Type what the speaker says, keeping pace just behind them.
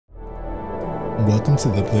Welcome to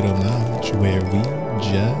the Pluto Lounge, where we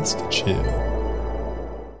just chill.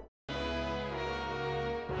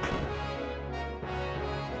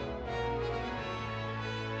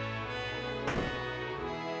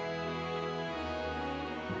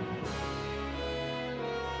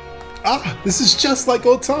 Ah, this is just like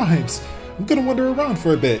old times. I'm gonna wander around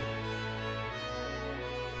for a bit.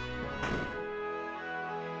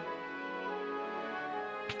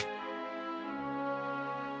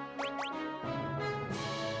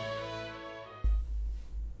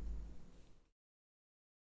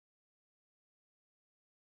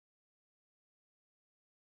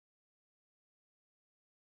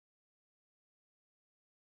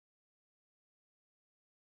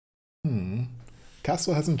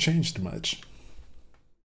 Castle hasn't changed much.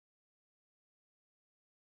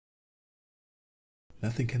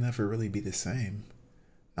 Nothing can ever really be the same.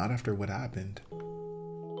 Not after what happened.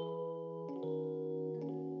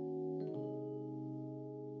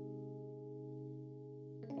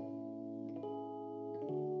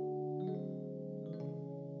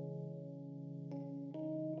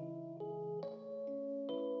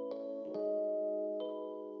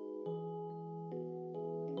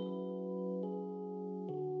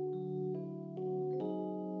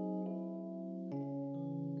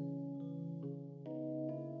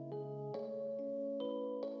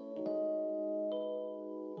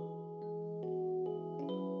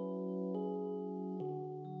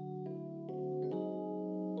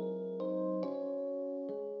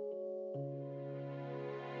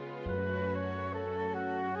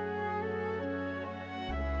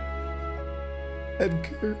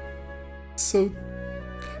 Edgar, so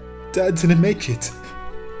Dad didn't make it.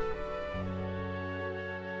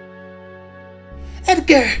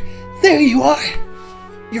 Edgar, there you are!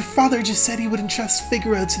 Your father just said he wouldn't trust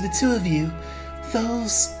Figaro to the two of you.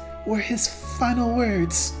 Those were his final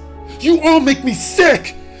words. You all make me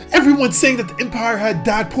sick! Everyone's saying that the Empire had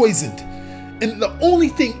Dad poisoned. And the only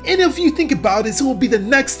thing any of you think about is who will be the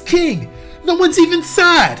next king. No one's even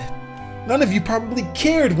sad. None of you probably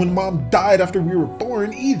cared when Mom died after we were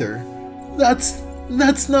born either. That's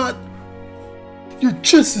not... You're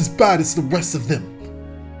just as bad as the rest of them.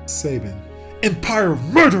 Sabin. Empire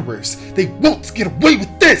of murderers! They won't get away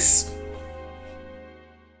with this!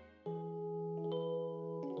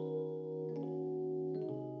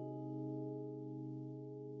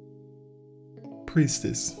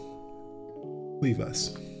 Priestess, leave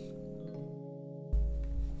us.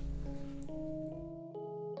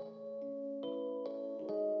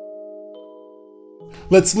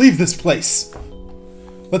 Let's leave this place.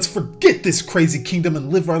 Let's forget this crazy kingdom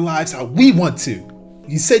and live our lives how we want to.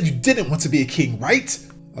 You said you didn't want to be a king, right?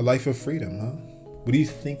 A life of freedom, huh? What do you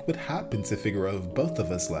think would happen to Figaro if both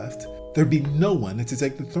of us left? There'd be no one to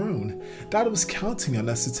take the throne. Dad was counting on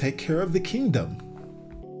us to take care of the kingdom.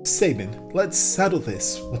 Sabin, let's settle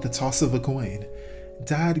this with the toss of a coin.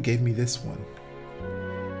 Dad gave me this one.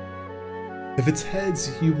 If it's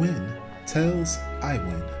heads, you win. Tails, I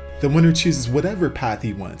win. The winner chooses whatever path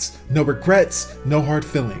he wants. No regrets, no hard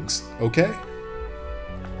feelings, okay?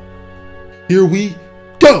 Here we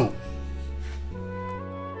go!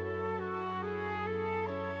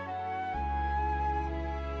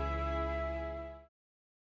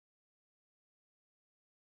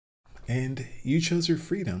 And you chose your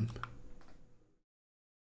freedom.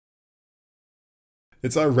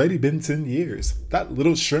 It's already been 10 years. That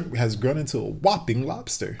little shrimp has grown into a whopping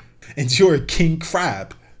lobster. And you're a king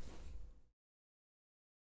crab.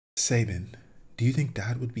 Sabin, do you think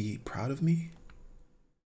Dad would be proud of me?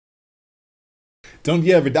 Don't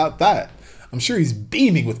you ever doubt that. I'm sure he's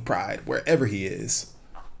beaming with pride wherever he is.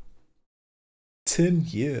 10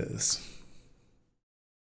 years.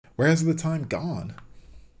 Where has the time gone?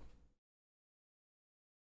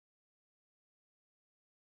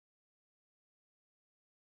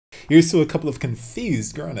 Here's to a couple of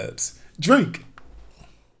confused grown-ups. Drink!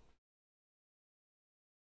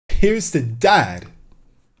 Here's to Dad.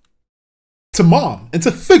 To Mom and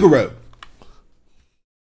to Figaro.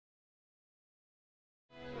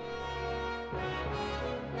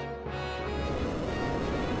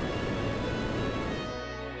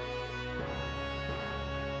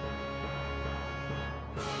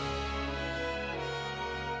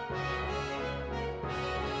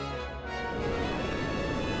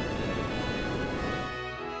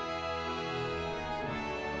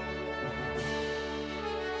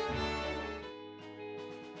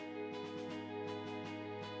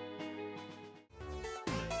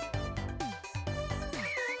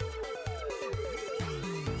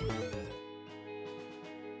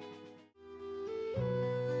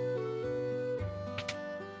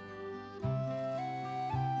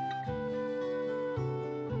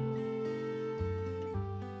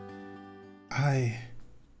 I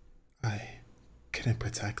couldn't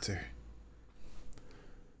protect her.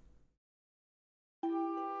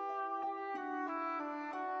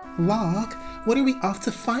 Locke, what are we off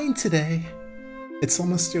to find today? It's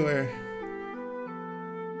almost your...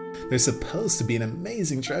 There's supposed to be an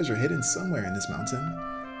amazing treasure hidden somewhere in this mountain.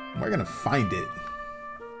 And we're gonna find it.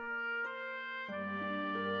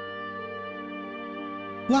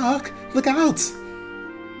 Locke, look out!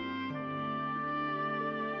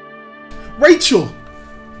 Rachel!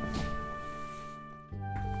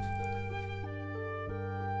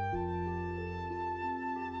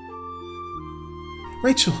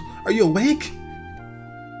 Rachel, are you awake?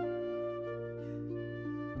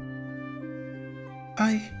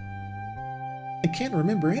 I can't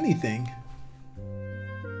remember anything.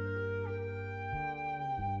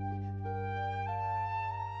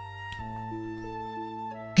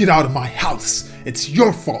 Get out of my house! It's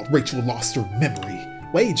your fault Rachel lost her memory.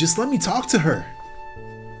 Wait, just let me talk to her.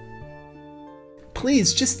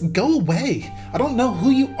 Please, just go away. I don't know who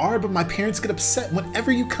you are, but my parents get upset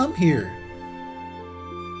whenever you come here.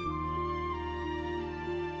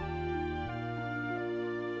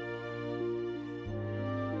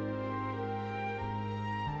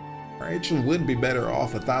 Rachel would be better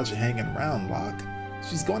off without you hanging around, Locke.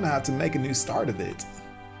 She's going to have to make a new start of it.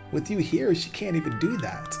 With you here, she can't even do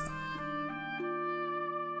that.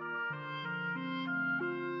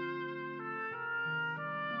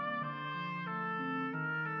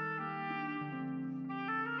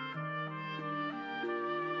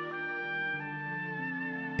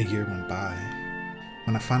 A year went by.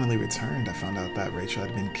 When I finally returned, I found out that Rachel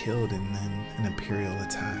had been killed in an Imperial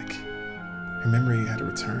attack. Her memory had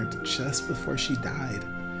returned just before she died.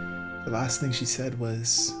 The last thing she said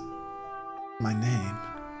was my name.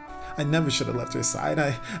 I never should have left her side.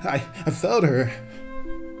 I failed her.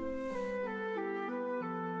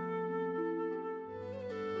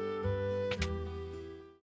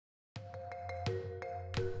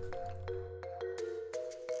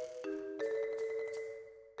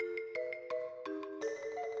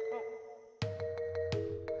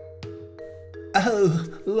 Oh,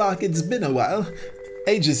 Locke, it's been a while.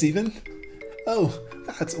 Ages even. Oh,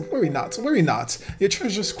 worry not. Your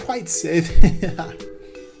treasure's quite safe.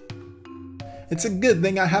 It's a good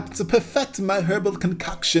thing I happened to perfect my herbal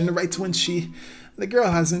concoction right when the girl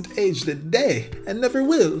hasn't aged a day and never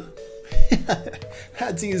will.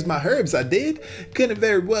 Had to use my herbs, I did. Couldn't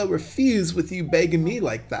very well refuse with you begging me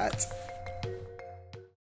like that.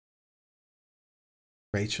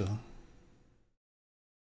 Rachel,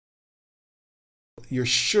 you're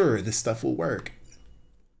sure this stuff will work?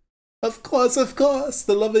 Of course.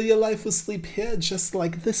 The love of your life will sleep here just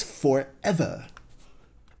like this forever.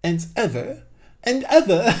 And ever. And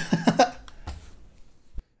ever.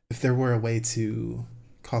 If there were a way to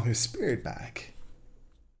call her spirit back.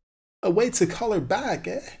 A way to call her back,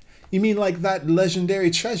 eh? You mean like that legendary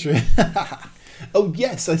treasure? Oh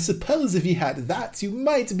yes, I suppose if you had that, you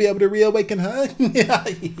might be able to reawaken her.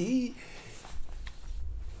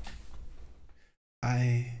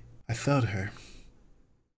 I failed her.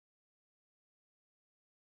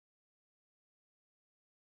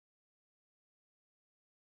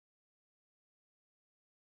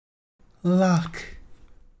 Locke.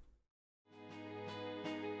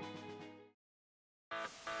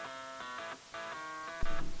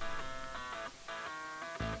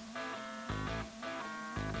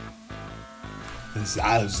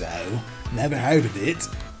 Zao. Never heard of it.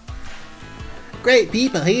 Great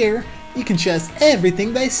people here. You can trust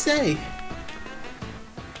everything they say.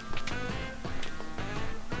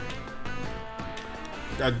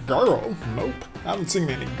 A girl? Nope. I haven't seen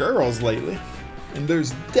any girls lately. And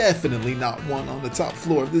there's definitely not one on the top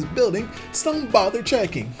floor of this building, so don't bother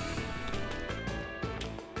checking.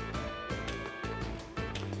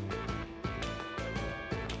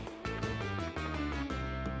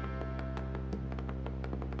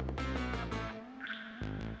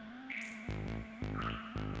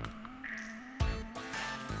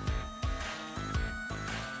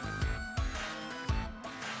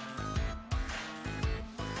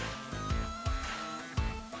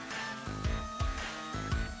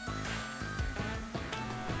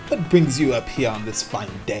 What brings you up here on this fine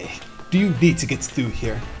day? Do you need to get through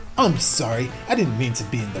here? I'm sorry, I didn't mean to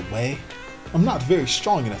be in the way. I'm not very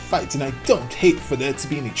strong in a fight and I don't hate for there to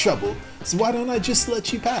be any trouble, so why don't I just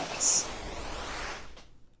let you pass?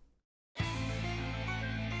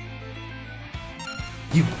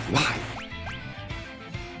 You lie!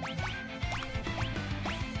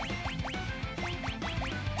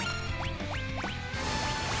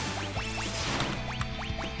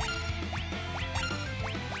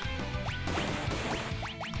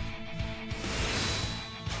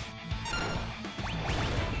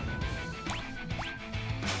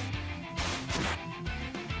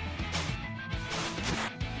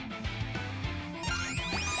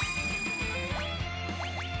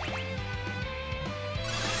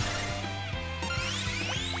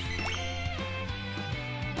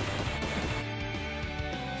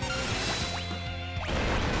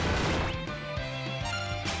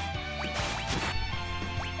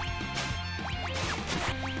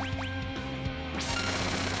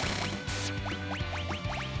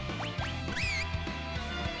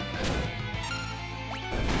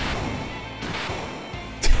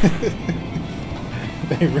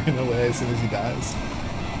 They ran away as soon as he dies.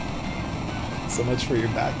 So much for your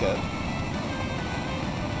backup.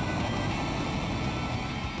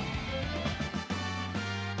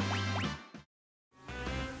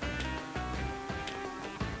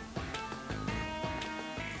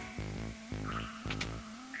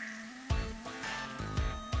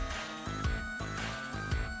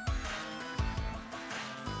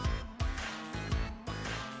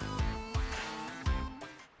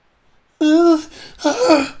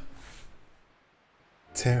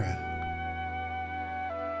 Terra.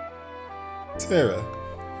 Terra.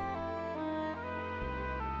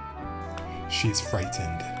 She's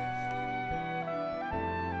frightened.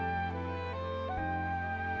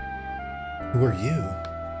 Who are you?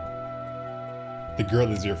 The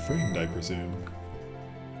girl is your friend, I presume.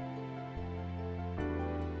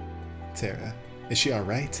 Terra. Is she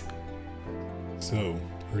alright? So,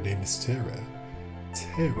 her name is Terra.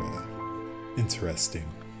 Terra. Interesting.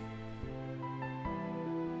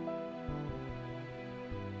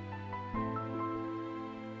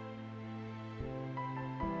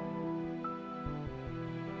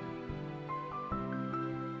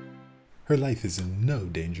 Her life is in no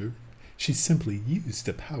danger. She simply used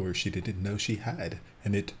a power she didn't know she had,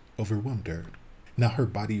 and it overwhelmed her. Now her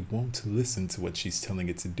body won't listen to what she's telling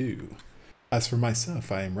it to do. As for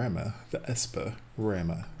myself, I am Rama, the Esper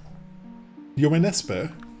Rama. You're an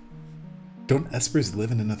Esper? Don't Espers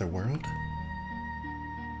live in another world?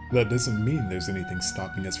 That doesn't mean there's anything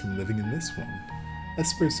stopping us from living in this one.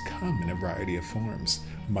 Espers come in a variety of forms.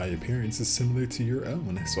 My appearance is similar to your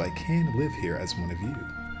own, so I can live here as one of you,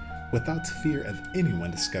 without fear of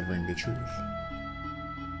anyone discovering the truth.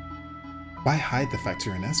 Why hide the fact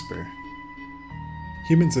you're an Esper?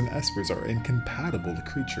 Humans and Espers are incompatible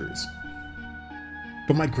creatures.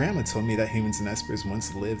 But my grandma told me that humans and Espers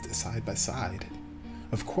once lived side by side.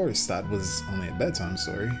 Of course, that was only a bedtime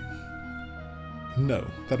story. No,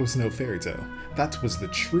 that was no fairy tale. That was the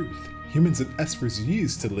truth. Humans and Espers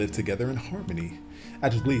used to live together in harmony,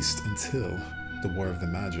 at least until the War of the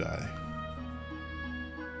Magi.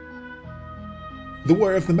 The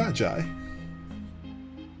War of the Magi?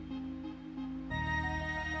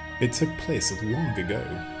 It took place long ago.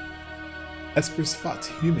 Espers fought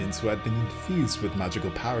humans who had been infused with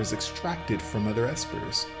magical powers extracted from other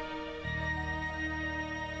Espers.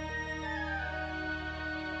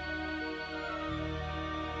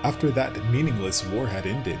 After that meaningless war had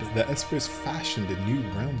ended, the Espers fashioned a new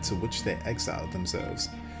realm to which they exiled themselves.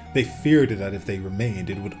 They feared that if they remained,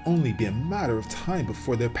 it would only be a matter of time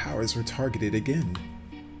before their powers were targeted again.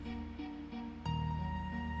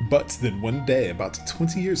 But then one day, about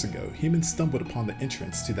 20 years ago, humans stumbled upon the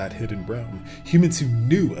entrance to that hidden realm, humans who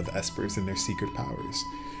knew of Espers and their secret powers.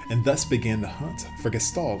 And thus began the hunt, for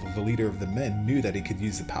Gestalt, the leader of the men, knew that he could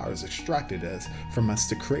use the powers extracted from us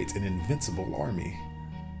to create an invincible army.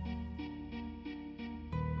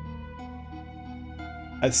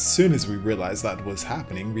 As soon as we realized that was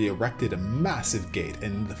happening, we erected a massive gate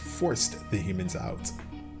and forced the humans out.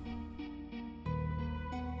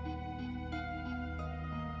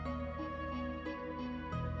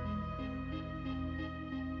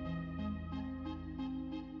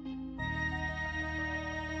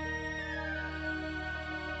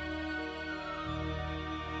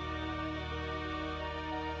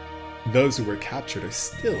 Those who were captured are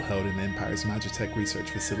still held in the Empire's Magitech research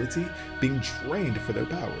facility, being trained for their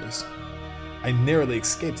powers. I narrowly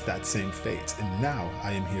escaped that same fate, and now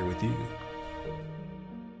I am here with you.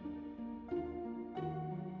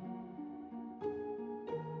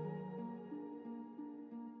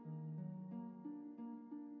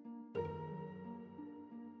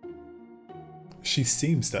 She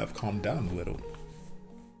seems to have calmed down a little.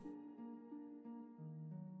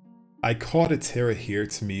 I called Terra here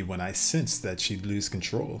to me when I sensed that she'd lose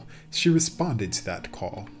control. She responded to that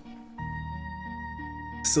call.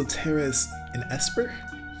 So Terra's an Esper?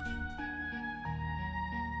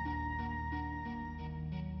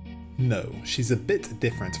 No, she's a bit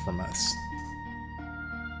different from us.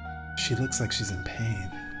 She looks like she's in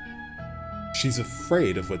pain. She's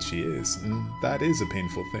afraid of what she is, and that is a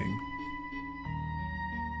painful thing.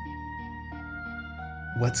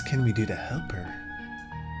 What can we do to help her?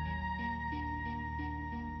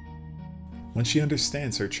 When she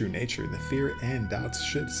understands her true nature, the fear and doubts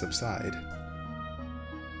should subside.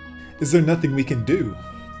 Is there nothing we can do?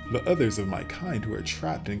 The others of my kind who are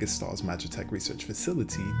trapped in Gestalt's Magitech research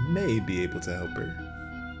facility may be able to help her.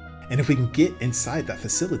 And if we can get inside that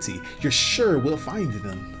facility, you're sure we'll find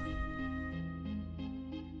them.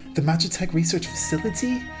 The Magitech research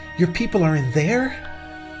facility? Your people are in there?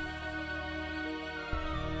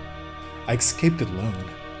 I escaped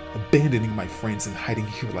alone. abandoning my friends and hiding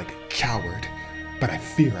here like a coward, but I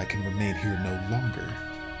fear I can remain here no longer.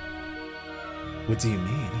 What do you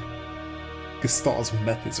mean? Gestal's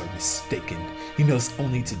methods are mistaken. He knows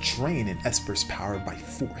only to drain an Esper's power by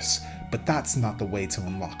force, but that's not the way to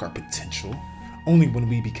unlock our potential. Only when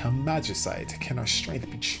we become Magicite can our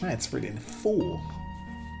strength be transferred in full.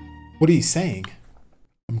 What are you saying?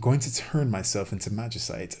 I'm going to turn myself into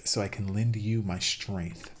Magicite so I can lend you my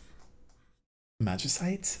strength.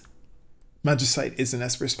 Magicite? Magicite is an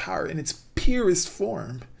Esper's power in its purest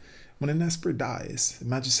form. When an Esper dies,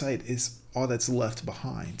 Magicite is all that's left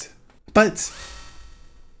behind. But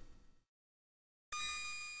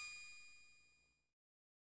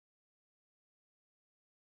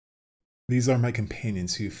these are my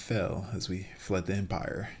companions who fell as we fled the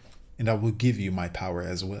Empire, and I will give you my power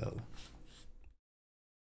as well.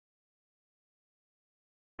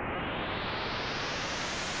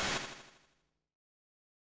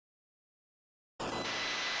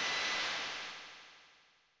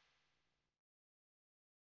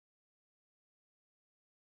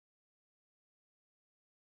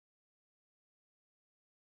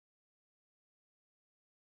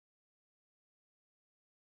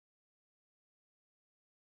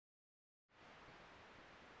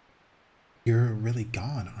 You're really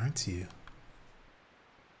gone, aren't you?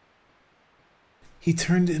 He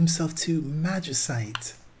turned himself to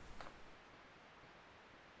Magicite.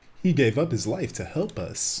 He gave up his life to help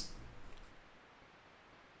us.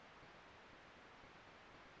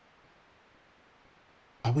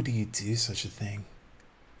 Why would you do such a thing?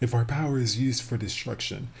 If our power is used for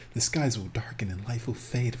destruction, the skies will darken and life will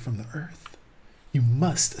fade from the earth. You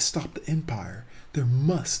must stop the Empire. There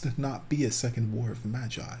must not be a second war of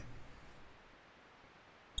Magi.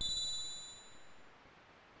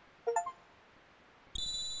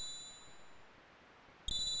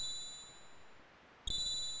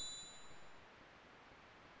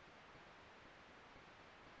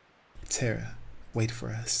 Terra, wait for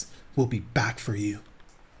us. We'll be back for you.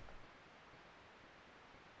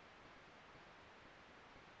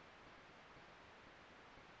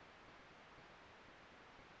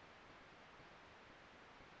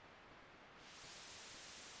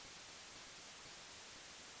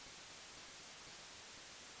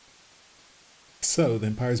 So, the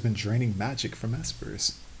Empire's been draining magic from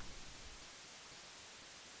Espers.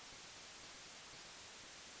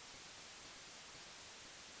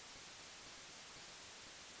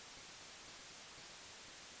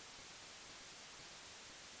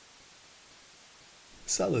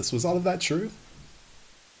 Celes, was all of that true?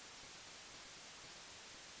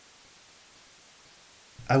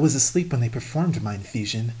 I was asleep when they performed my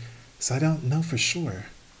infusion, so I don't know for sure.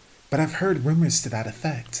 But I've heard rumors to that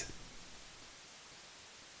effect.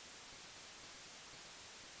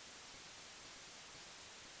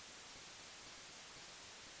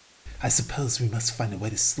 I suppose we must find a way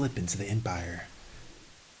to slip into the Empire.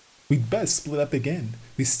 We'd best split up again.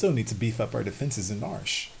 We still need to beef up our defenses in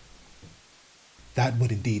Narshe. That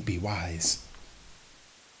would indeed be wise.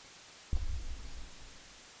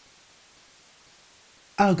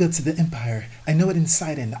 I'll go to the Empire. I know it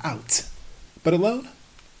inside and out. But alone?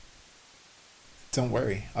 Don't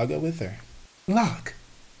worry, I'll go with her. Locke!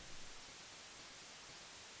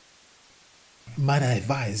 Might I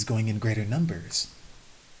advise going in greater numbers?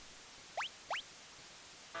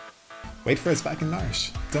 Wait for us back in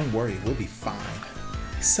Narshe. Don't worry, we'll be fine.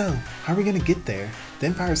 So, how are we gonna get there? The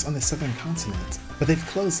Empire's on the southern continent, but they've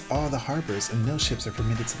closed all the harbors and no ships are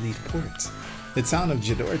permitted to leave port. The town of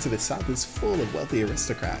Jidoor to the south is full of wealthy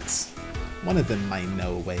aristocrats. One of them might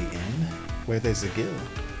know a way in, where there's a guild.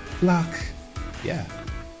 Locke. Yeah.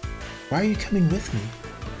 Why are you coming with me?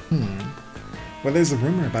 Well, there's a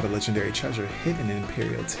rumor about a legendary treasure hidden in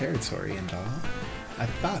Imperial territory and all. I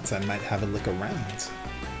thought I might have a look around.